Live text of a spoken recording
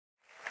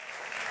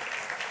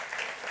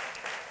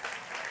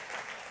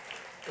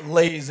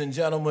Ladies and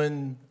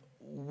gentlemen,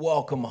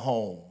 welcome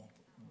home,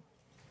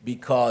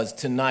 because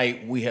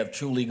tonight we have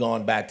truly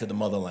gone back to the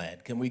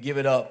motherland. Can we give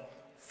it up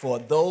for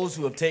those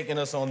who have taken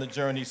us on the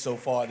journey so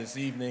far this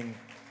evening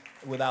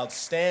with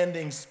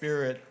outstanding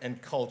spirit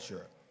and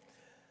culture?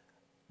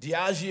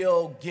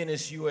 Diageo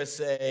Guinness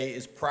USA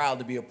is proud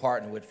to be a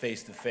partner with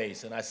Face to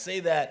Face, and I say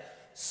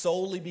that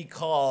solely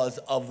because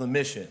of the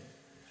mission,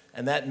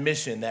 and that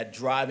mission, that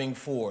driving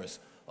force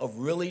of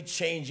really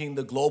changing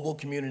the global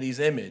community's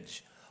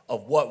image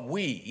of what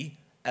we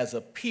as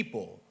a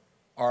people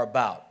are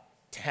about: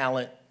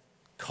 talent,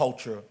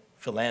 culture,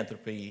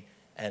 philanthropy,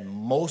 and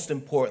most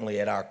importantly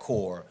at our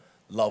core,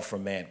 love for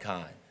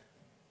mankind.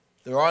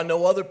 There are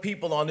no other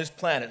people on this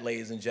planet,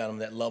 ladies and gentlemen,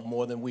 that love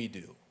more than we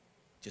do.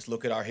 Just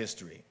look at our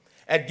history.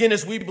 At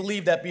Guinness, we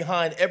believe that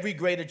behind every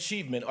great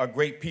achievement are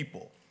great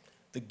people.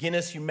 The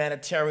Guinness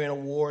Humanitarian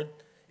Award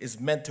is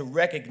meant to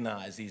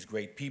recognize these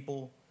great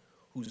people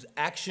whose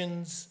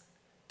actions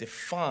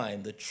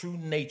define the true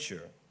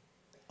nature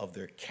of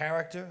their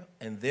character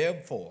and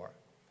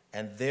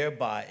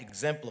thereby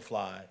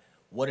exemplify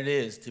what it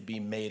is to be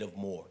made of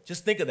more.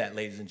 Just think of that,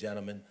 ladies and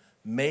gentlemen,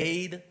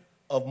 made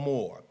of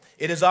more.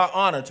 It is our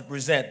honor to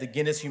present the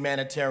Guinness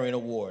Humanitarian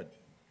Award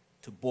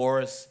to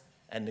Boris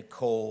and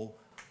Nicole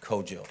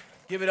Kodjoe.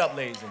 Give it up,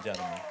 ladies and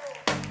gentlemen.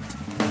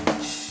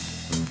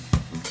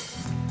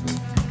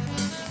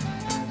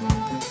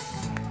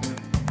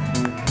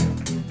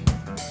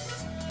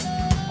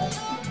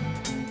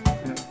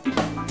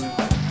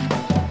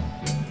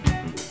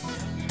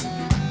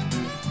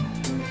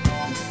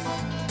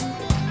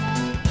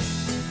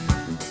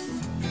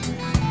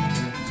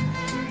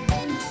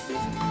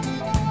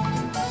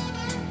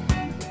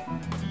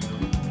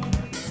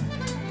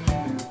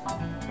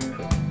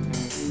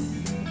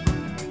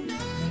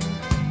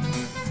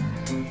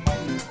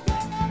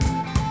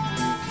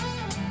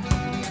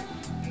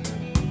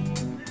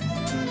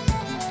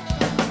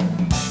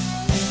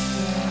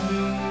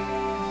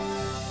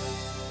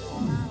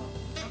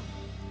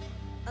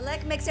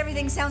 Makes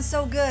everything sound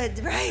so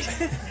good, right?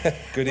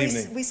 Good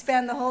evening. We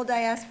span the whole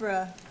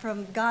diaspora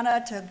from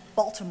Ghana to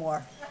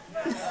Baltimore.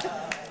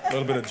 A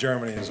little bit of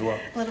Germany as well.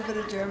 A little bit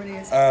of Germany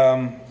as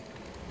well.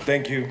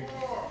 Thank you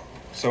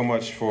so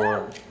much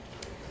for,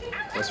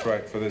 that's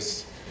right, for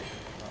this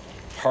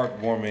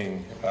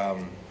heartwarming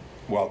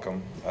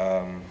welcome.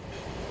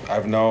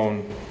 I've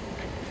known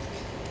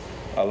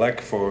Alec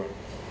for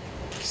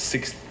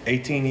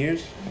 18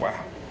 years.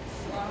 Wow.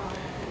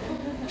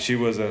 She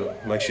was,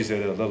 like she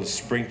said, a little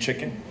spring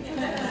chicken.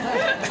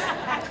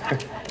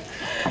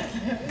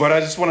 But I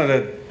just wanted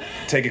to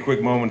take a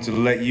quick moment to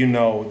let you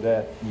know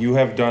that you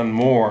have done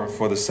more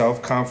for the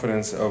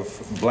self-confidence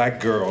of black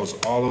girls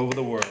all over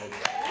the world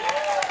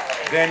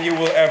than you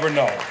will ever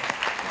know.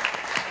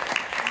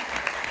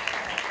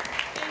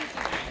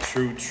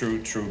 True, true,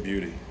 true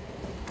beauty.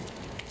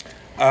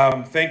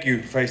 Thank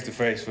you, Face to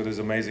Face, for this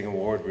amazing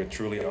award. We're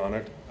truly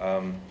honored.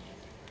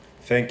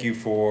 Thank you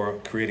for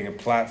creating a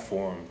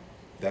platform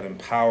that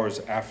empowers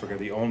Africa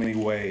the only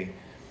way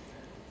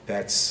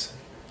that's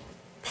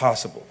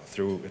possible,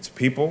 through its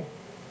people,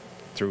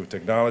 through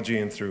technology,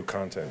 and through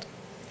content.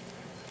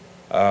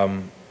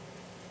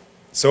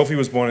 Sophie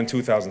was born in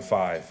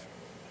 2005.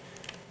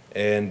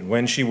 And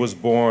when she was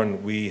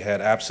born, we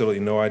had absolutely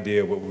no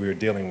idea what we were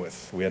dealing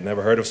with. We had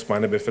never heard of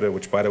spina bifida,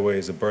 which, by the way,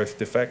 is a birth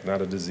defect,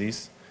 not a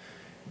disease.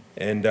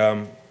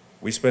 And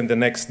we spent the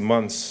next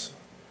months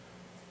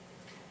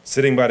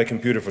sitting by the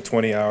computer for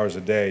 20 hours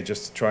a day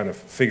just trying to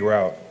figure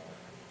out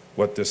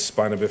what this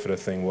spina bifida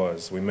thing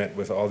was. We met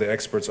with all the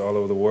experts all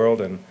over the world,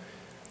 and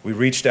we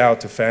reached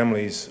out to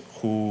families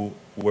who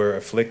were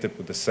afflicted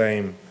with the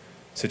same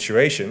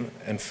situation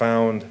and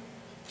found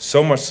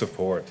so much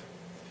support,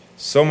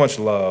 so much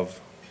love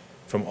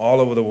from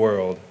all over the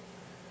world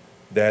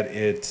that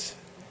it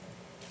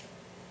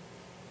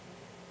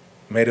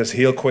made us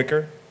heal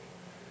quicker,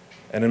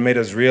 and it made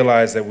us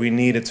realize that we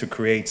needed to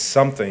create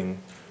something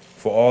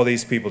for all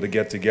these people to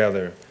get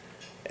together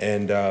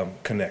and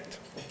connect.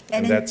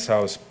 And that's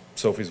how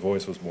Sophie's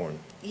Voice was born.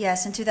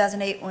 Yes, in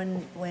 2008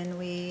 when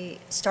we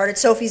started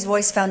Sophie's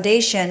Voice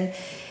Foundation,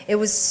 it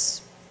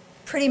was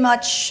pretty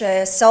much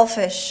a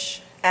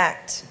selfish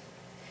act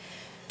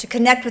to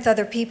connect with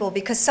other people,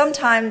 because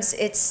sometimes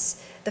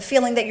it's the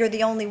feeling that you're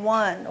the only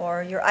one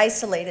or you're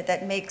isolated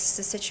that makes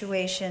the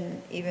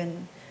situation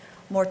even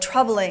more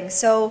troubling.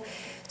 So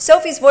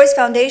Sophie's Voice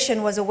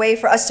Foundation was a way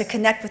for us to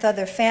connect with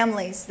other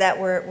families that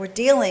were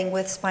dealing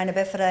with spina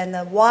bifida and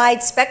the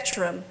wide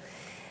spectrum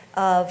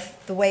of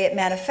the way it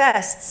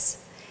manifests.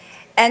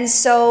 And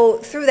so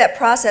through that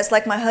process,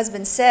 like my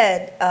husband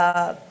said,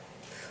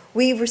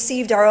 we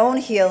received our own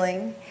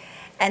healing,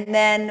 and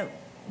then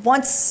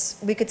once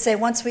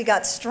we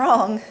got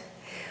strong,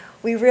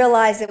 we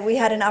realized that we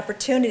had an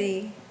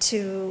opportunity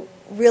to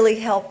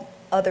really help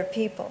other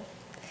people.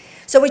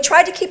 So we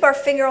tried to keep our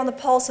finger on the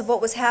pulse of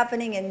what was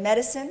happening in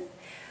medicine.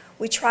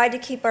 We tried to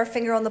keep our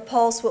finger on the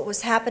pulse what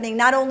was happening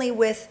not only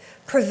with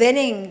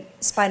preventing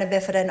spina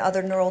bifida and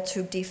other neural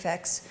tube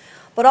defects,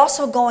 but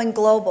also going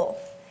global.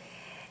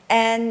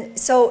 And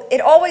so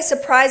it always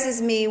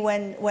surprises me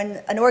when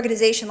an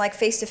organization like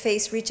Face to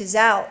Face reaches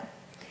out,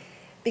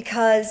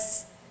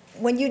 because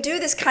when you do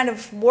this kind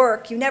of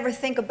work, you never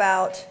think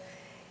about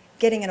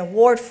getting an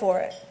award for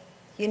it.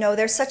 You know,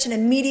 there's such an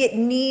immediate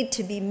need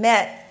to be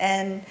met,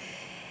 and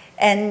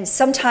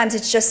sometimes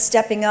it's just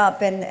stepping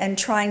up and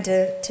trying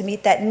to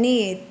meet that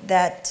need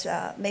that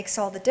makes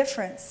all the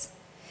difference.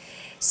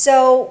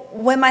 So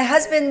when my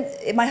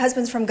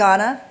husband's from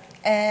Ghana,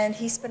 and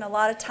he spent a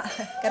lot of time,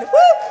 gotta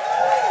whoop!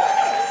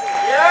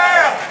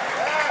 Yeah!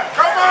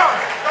 Come on!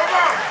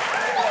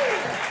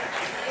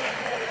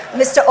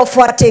 Mr.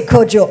 Ofuate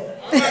Kodjoe.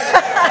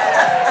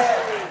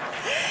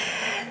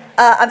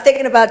 I'm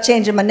thinking about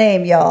changing my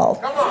name, y'all.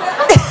 Come on! Do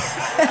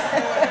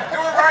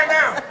it right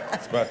now!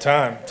 It's about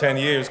time. 10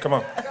 years, come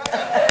on.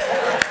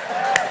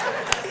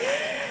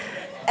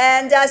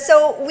 And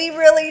so we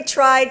really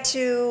tried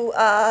to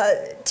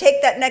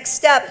take that next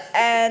step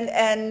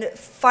and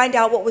find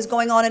out what was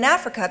going on in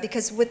Africa,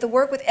 because with the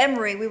work with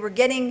Emory, we were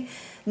getting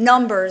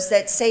numbers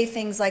that say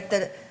things like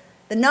the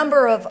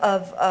number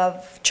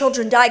of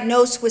children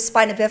diagnosed with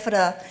spina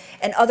bifida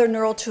and other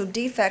neural tube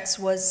defects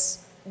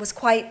was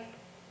quite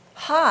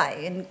high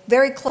and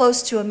very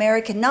close to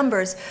American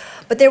numbers,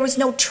 but there was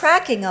no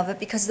tracking of it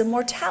because the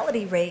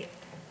mortality rate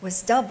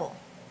was double.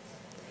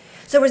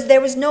 So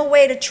there was no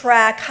way to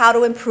track how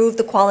to improve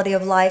the quality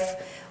of life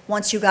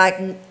once you got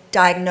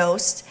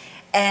diagnosed,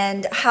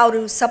 and how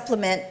to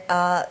supplement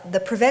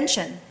the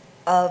prevention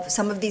of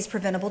some of these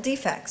preventable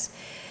defects.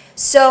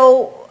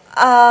 So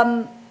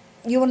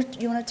you want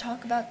to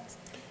talk about?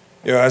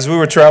 Yeah, as we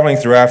were traveling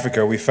through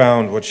Africa, we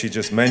found what she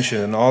just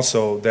mentioned, and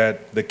also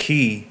that the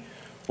key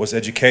was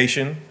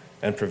education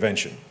and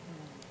prevention.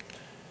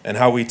 And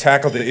how we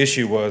tackled the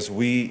issue was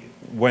we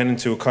went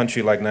into a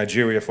country like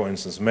Nigeria, for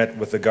instance, met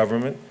with the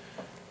government,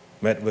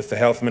 met with the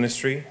health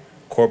ministry,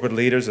 corporate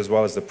leaders, as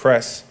well as the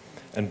press,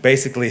 and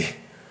basically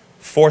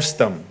forced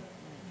them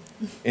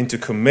into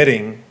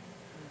committing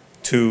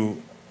to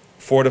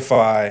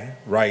fortify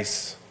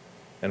rice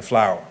and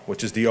flour,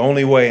 which is the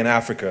only way in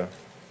Africa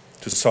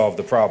to solve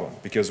the problem.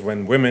 Because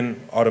when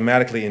women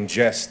automatically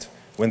ingest,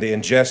 when they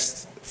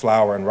ingest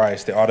flour and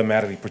rice, they're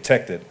automatically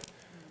protected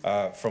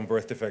from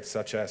birth defects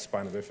such as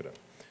spina bifida.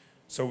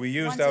 So we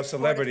used our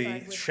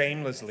celebrity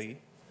shamelessly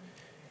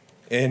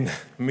in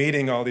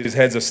meeting all these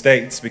heads of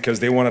states because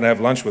they wanted to have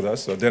lunch with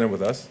us or dinner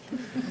with us,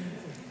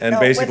 and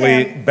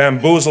basically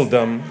bamboozled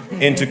them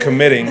into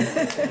committing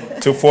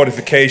to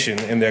fortification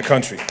in their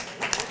country.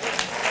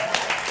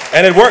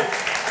 And it worked.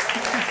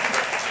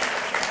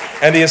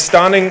 And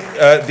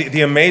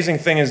the amazing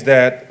thing is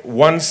that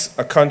once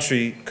a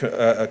country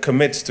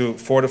commits to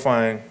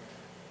fortifying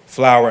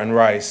flour and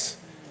rice,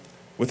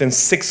 within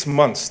 6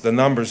 months the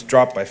numbers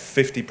drop by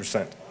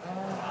 50%.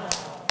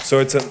 So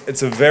it's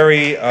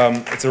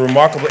a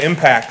remarkable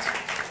impact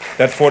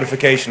that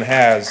fortification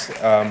has.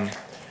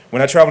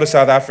 When I traveled to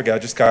South Africa, I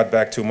just got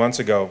back 2 months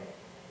ago,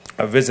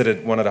 I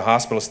visited one of the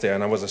hospitals there,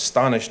 and I was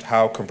astonished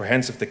how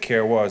comprehensive the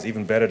care was,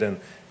 even better than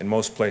in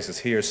most places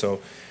here.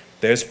 So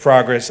there's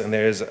progress, and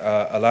there's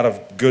a lot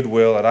of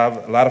goodwill,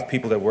 a lot of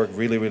people that work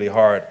really, really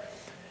hard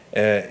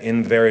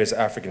in various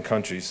African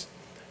countries.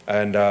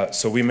 And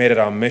so we made it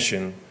our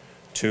mission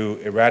to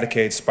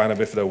eradicate spina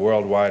bifida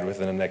worldwide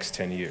within the next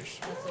 10 years.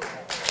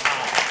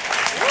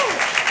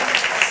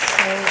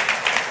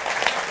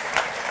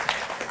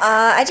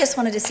 I just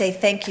wanted to say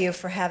thank you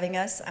for having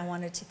us. I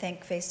wanted to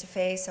thank Face to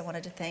Face. I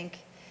wanted to thank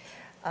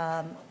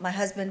my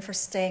husband for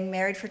staying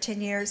married for 10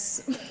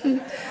 years.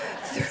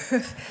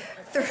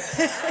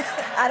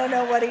 I don't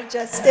know what he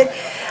just did.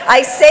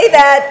 I say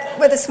that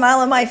with a smile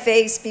on my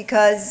face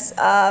because,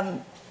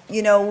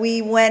 you know,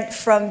 we went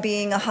from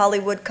being a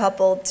Hollywood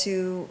couple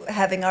to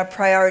having our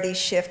priorities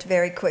shift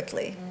very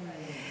quickly.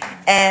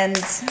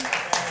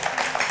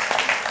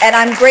 And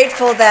I'm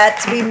grateful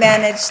that we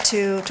managed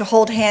to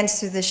hold hands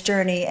through this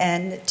journey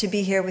and to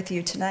be here with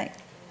you tonight.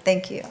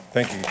 Thank you.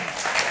 Thank you.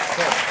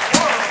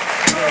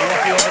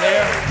 Over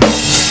there.